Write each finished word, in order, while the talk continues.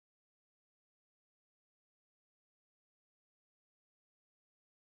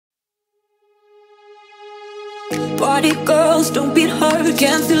Party girls, don't beat her,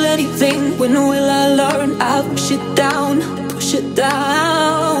 can't feel anything. When will I learn? I'll push it down, push it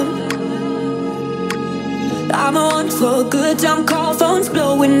down. I'm on for a good time call, phone's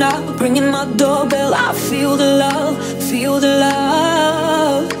blowing up, ringing my doorbell. I feel the love, feel the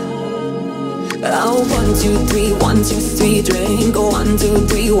love. Oh, 1, 2, 3, 1, 2, 3, drink. 1, 2,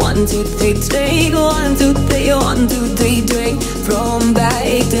 3, 1, 2, 3, drink. 1, 2, 3, 1, 2, 3, drink. From back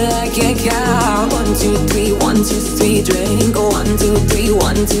to I can't count. 1, 2, 3, 1, 2, 3, drink. 1, 2, 3,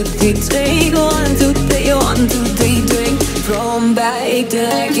 1, 2, 3, drink. 1, 2, 3, 1, 2, 3, drink. From back to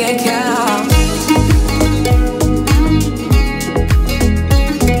I can't count.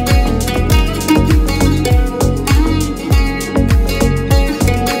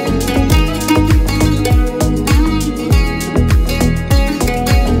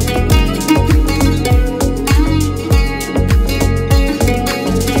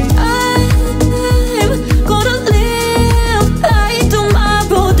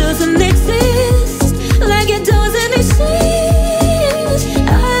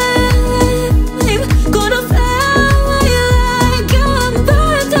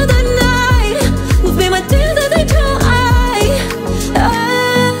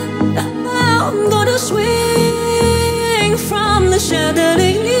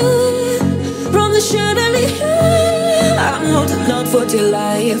 For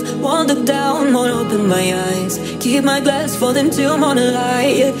life, won't look down, won't open my eyes. Keep my glass full until morning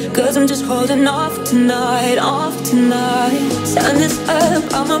light. Cause I'm just holding off tonight, off tonight. Sun is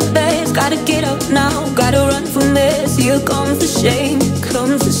up on my bed, gotta get up now, gotta run from this. Here comes the shame,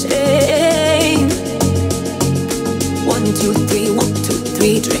 comes the shame. 1, 2, 3, 1, 2,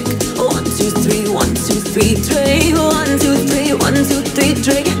 3, drink. 1, 2, 3, 1, 2, 3, drink. 1, 2, 3, 1, 2, 3,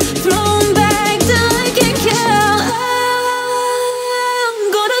 drink. Thrown back till I can't count.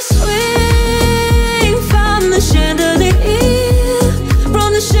 Chandelier,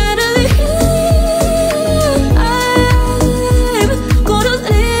 from the chandelier, I'm gonna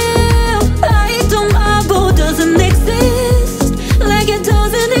live like tomorrow doesn't exist, like it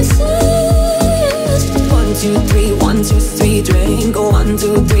doesn't exist. 1, 2, 3, 1, 2, 3, drink. 1,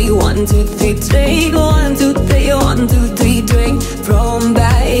 2, 3, 1, 2, 3, drink. 1, 2, 3, 1, 2, 3, drink. From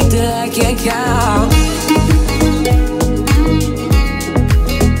back to I can't count.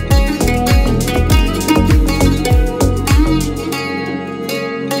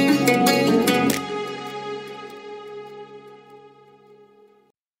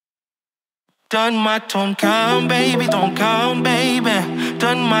 Donne-moi ton cœur, baby, ton cœur, baby.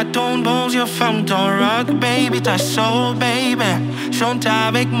 Donne-moi ton bon Dieu, femme, ton rock, baby, ta soul, baby. Chante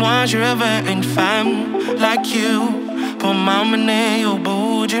avec moi, je veux une femme like you pour m'emmener au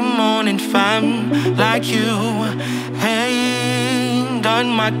bout du monde, une femme like you. Hey,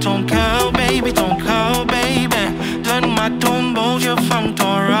 donne-moi ton cœur, baby, ton cœur, baby. Donne-moi ton bon Dieu, femme,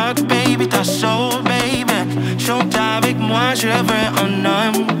 ton rock, baby, ta soul, baby. Chante avec moi, je veux un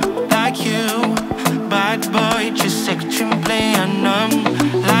homme like you. Bad boy, je sais que tu me plais, un homme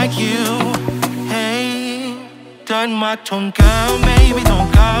like you. Hey, donne-moi ton cœur, baby, ton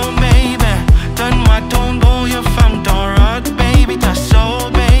cœur, baby. Donne-moi ton beau, your femme, ton rock, baby, ta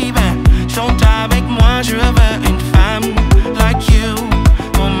soul, baby. Chante avec moi, je veux une femme like you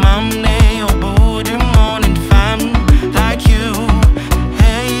pour m'emmener au bout du monde, une femme like you.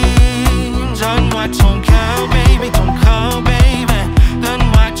 Hey, donne-moi ton cœur, baby, ton cœur, baby.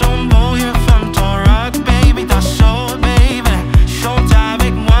 Donne-moi ton beau, your femme, ton rock, baby, ta soul, baby. Chante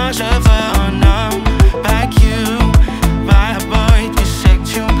avec moi, je veux un homme like you. Bad boy, tu sais que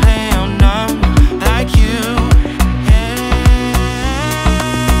tu me plais, un homme like you.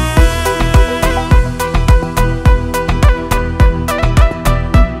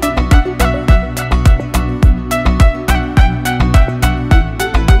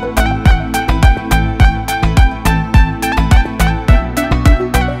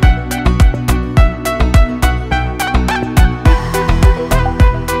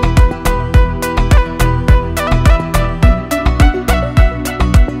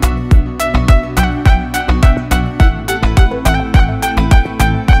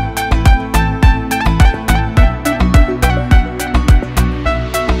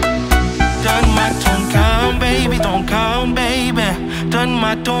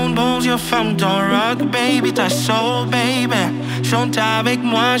 Donne-moi ton bon Dieu, femme, ton rock, baby, ta soul, baby. Chante avec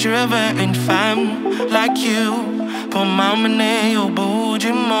moi, je veux une femme like you pour m'emmener au bout du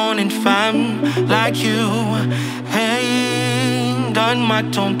monde, une femme like you. Hey, donne-moi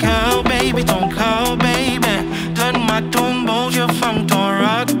ton cœur, baby, ton cœur, baby. Donne-moi ton bon Dieu, femme, ton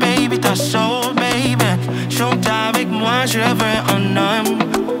rock, baby, ta soul, baby. Chante avec moi, je veux un homme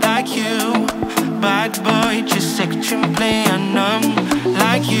like you. Bad boy. boy, tu sais que tu me plais, un homme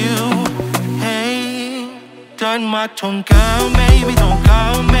like you. Hey, donne-moi ton cœur, baby, ton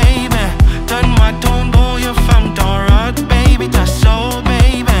cœur, baby. Donne-moi ton beau femme, ton rock, baby, ta soul,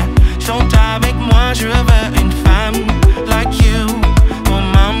 baby. Chante avec moi, je veux une femme like you. Pour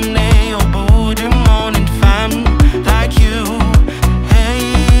m'emmener au bout du monde, une femme like you.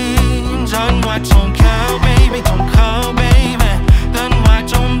 Hey, donne-moi ton cœur, baby, ton corps, baby. Donne-moi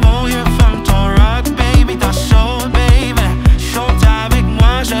ton beau femme, ton rock, baby, ta soul, baby. Chante avec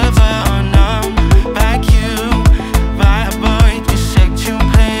moi, je veux un homme like you. Bye boy, tu sais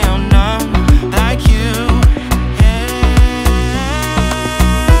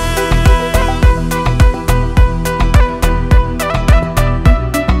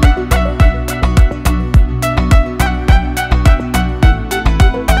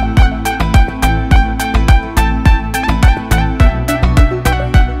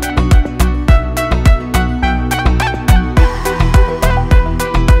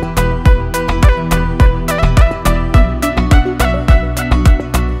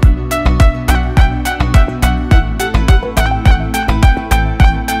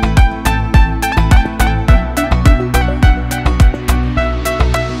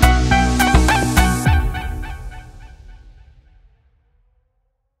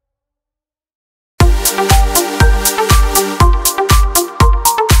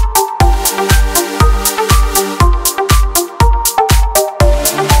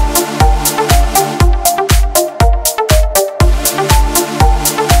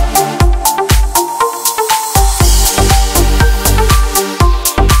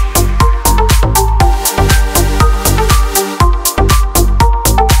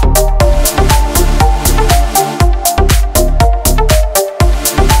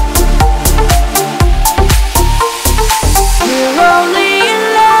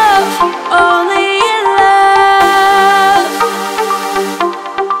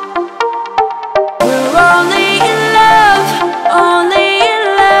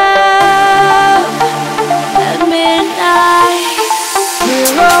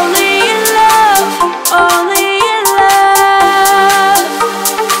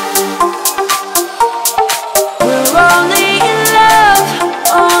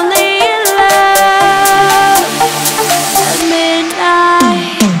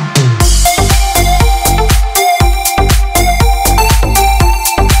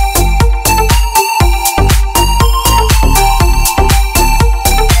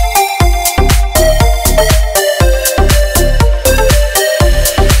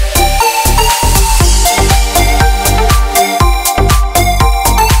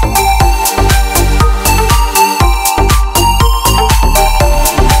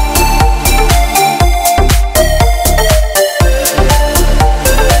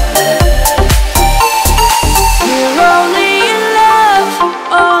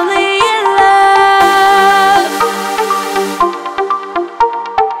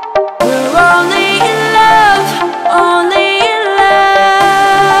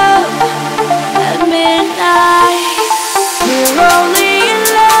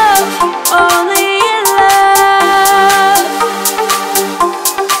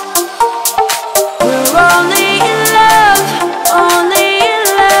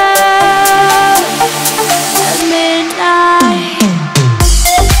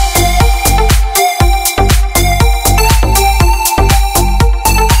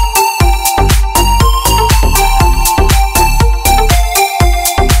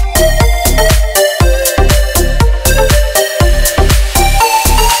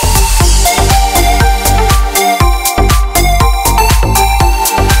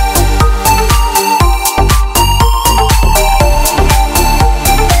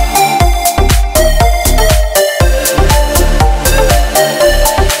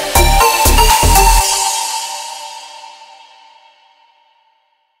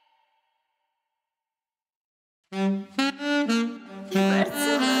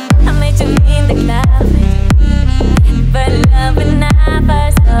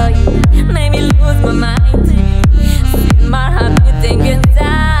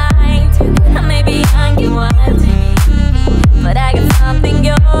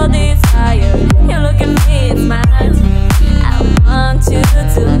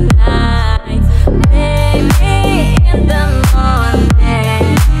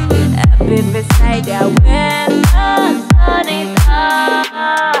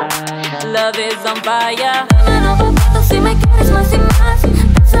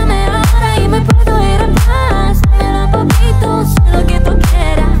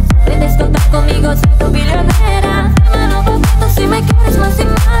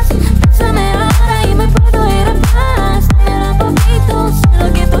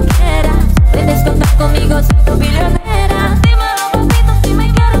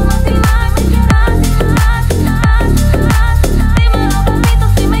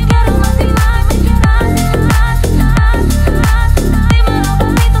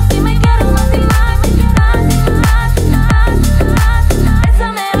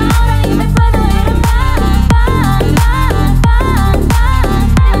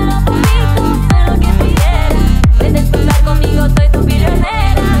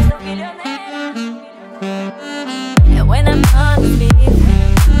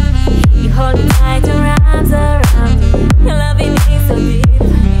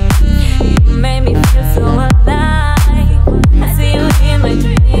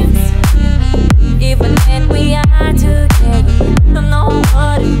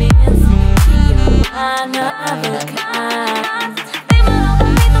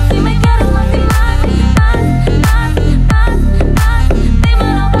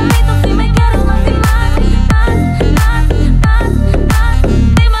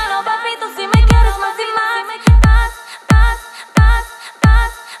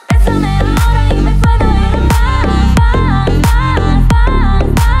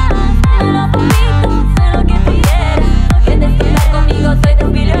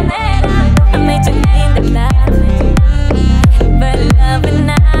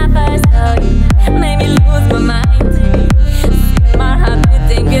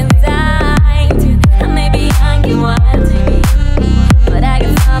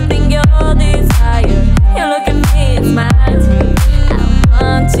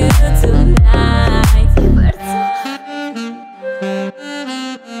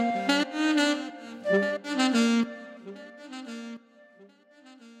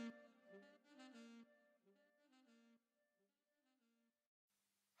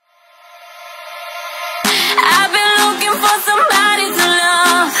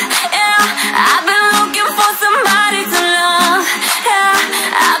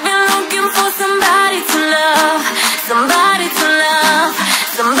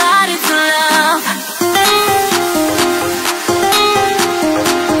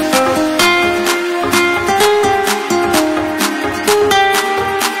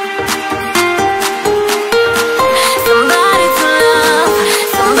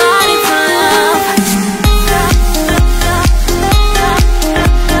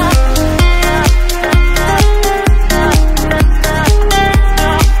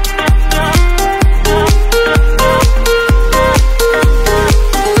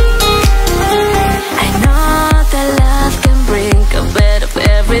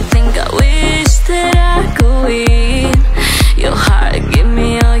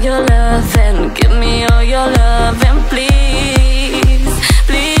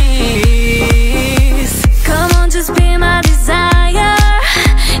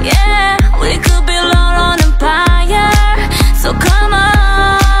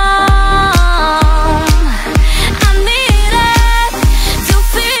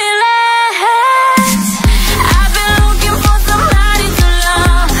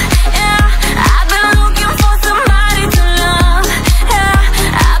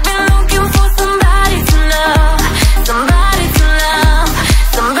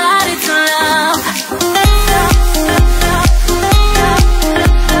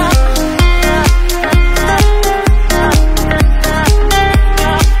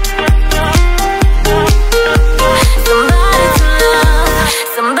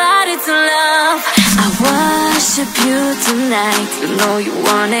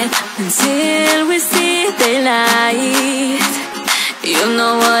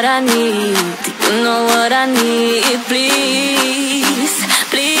what I need. You know what I need. Please,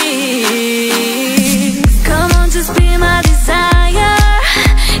 please, come on, just be my desire.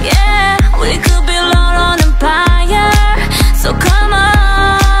 Yeah, we could build our own empire. So come on.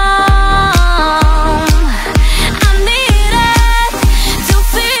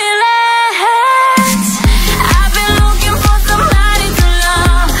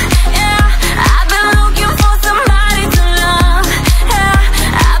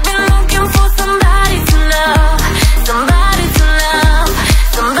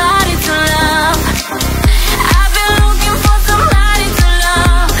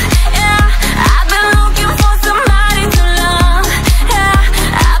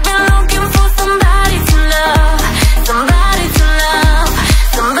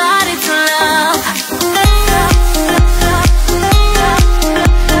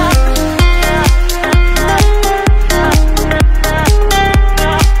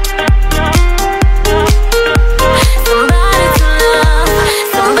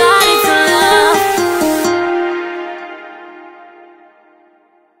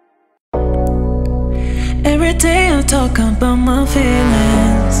 Talk about my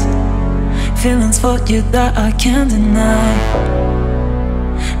feelings, feelings for you that I can't deny.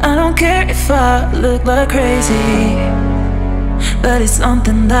 I don't care if I look like crazy, but it's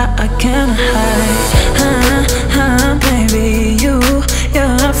something that I can't hide. Baby, you're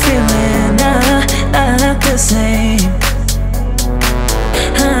feeling not the same.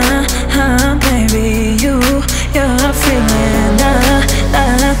 Baby, you're feeling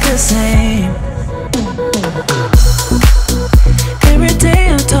not the same. Every day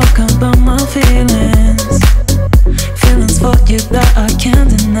I talk about my feelings, feelings for you that I can't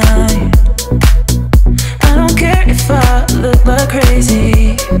deny. I don't care if I look like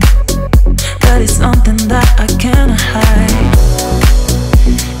crazy, but it's something that I can't hide.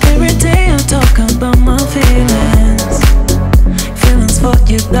 Every day I talk about my feelings, feelings for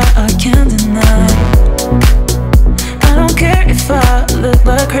you that I can't deny. I don't care if I look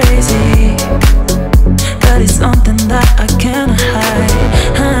like crazy, but it's something that I can't hide.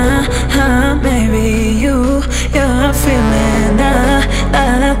 Baby, you're feeling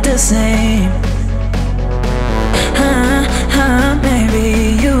not the same. Baby,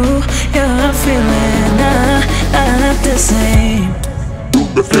 you're feeling not the same.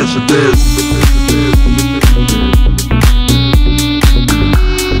 The fish are dead.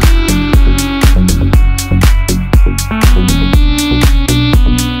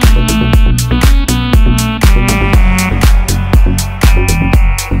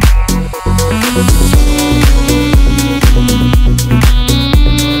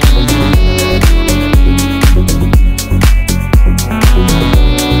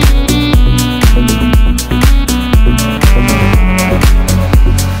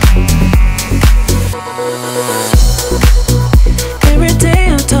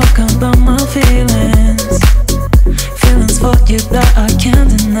 That I can't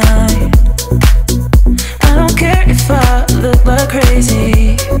deny. I don't care if I look like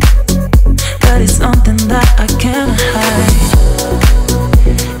crazy, but it's something that I can't hide.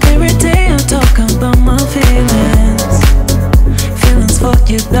 Every day I talk about my feelings, feelings for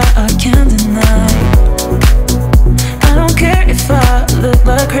you that I can't deny. I don't care if I look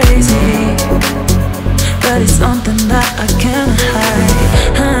like crazy, but it's something that I can't hide.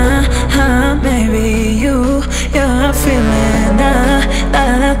 Baby, you're feeling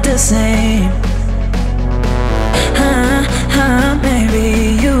not the same.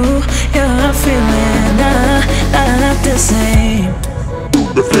 Baby, you're feeling not the same.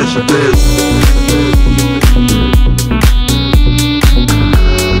 The fish are dead.